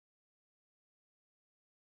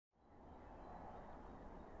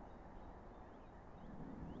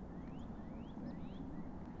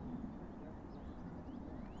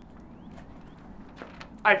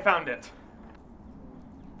I found it.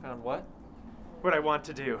 Found what? What I want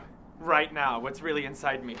to do. Right now. What's really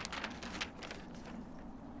inside me.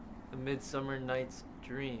 The Midsummer Night's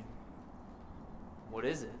Dream. What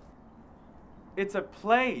is it? It's a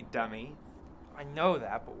play, dummy. I know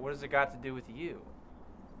that, but what has it got to do with you?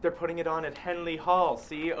 They're putting it on at Henley Hall,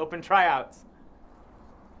 see? Open tryouts.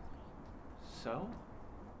 So?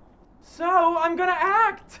 So, I'm gonna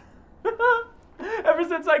act! Ever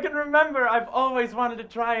since I can remember, I've always wanted to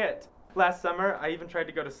try it. Last summer, I even tried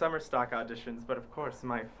to go to summer stock auditions, but of course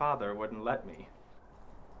my father wouldn't let me.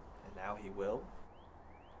 And now he will?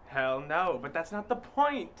 Hell no, but that's not the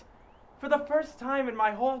point. For the first time in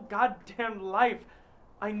my whole goddamn life,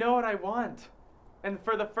 I know what I want. And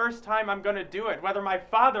for the first time, I'm gonna do it, whether my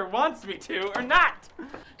father wants me to or not.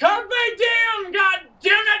 Carpe diem,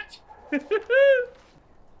 goddammit!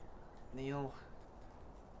 Neil,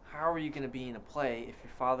 how are you going to be in a play if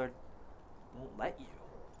your father won't let you?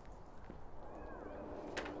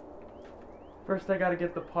 First, I gotta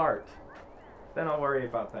get the part. Then I'll worry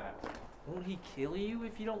about that. Won't he kill you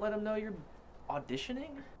if you don't let him know you're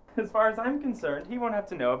auditioning? As far as I'm concerned, he won't have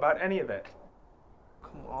to know about any of it.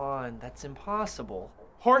 Come on, that's impossible.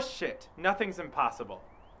 Horse shit. Nothing's impossible.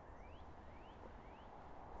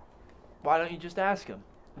 Why don't you just ask him?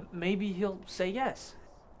 Maybe he'll say yes.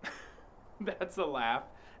 That's a laugh.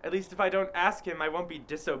 At least if I don't ask him, I won't be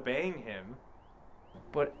disobeying him.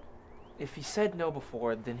 But if he said no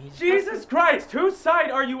before, then he's... Jesus Christ! Whose side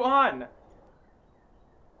are you on?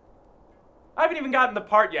 I haven't even gotten the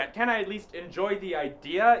part yet. Can I at least enjoy the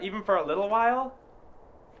idea, even for a little while?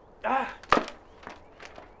 Ah!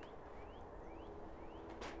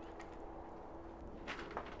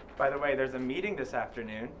 By the way, there's a meeting this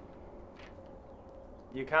afternoon.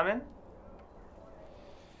 You coming?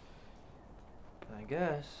 I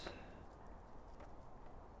guess.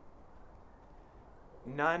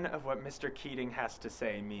 None of what Mr. Keating has to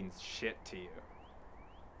say means shit to you.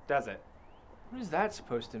 Does it? What is that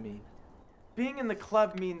supposed to mean? Being in the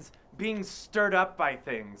club means being stirred up by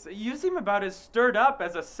things. You seem about as stirred up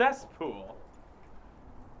as a cesspool.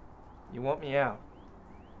 You want me out?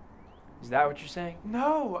 Is that what you're saying?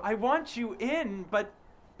 No, I want you in, but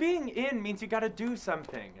being in means you gotta do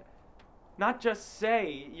something. Not just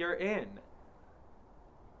say you're in.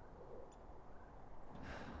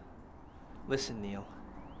 Listen, Neil.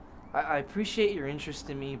 I appreciate your interest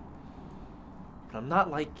in me, but I'm not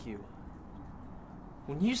like you.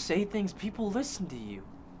 When you say things, people listen to you.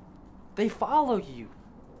 They follow you.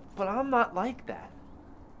 But I'm not like that.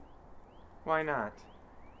 Why not?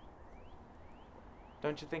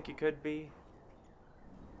 Don't you think you could be?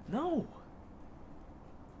 No.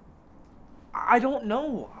 I don't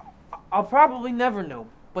know. I'll probably never know.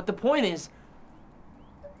 But the point is,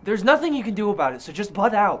 there's nothing you can do about it, so just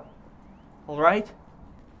butt out. All right?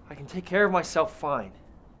 I can take care of myself fine.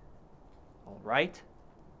 All right?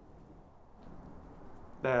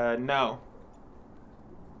 No.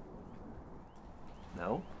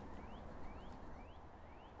 No?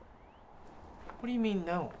 What do you mean,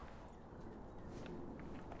 no?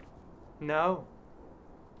 No.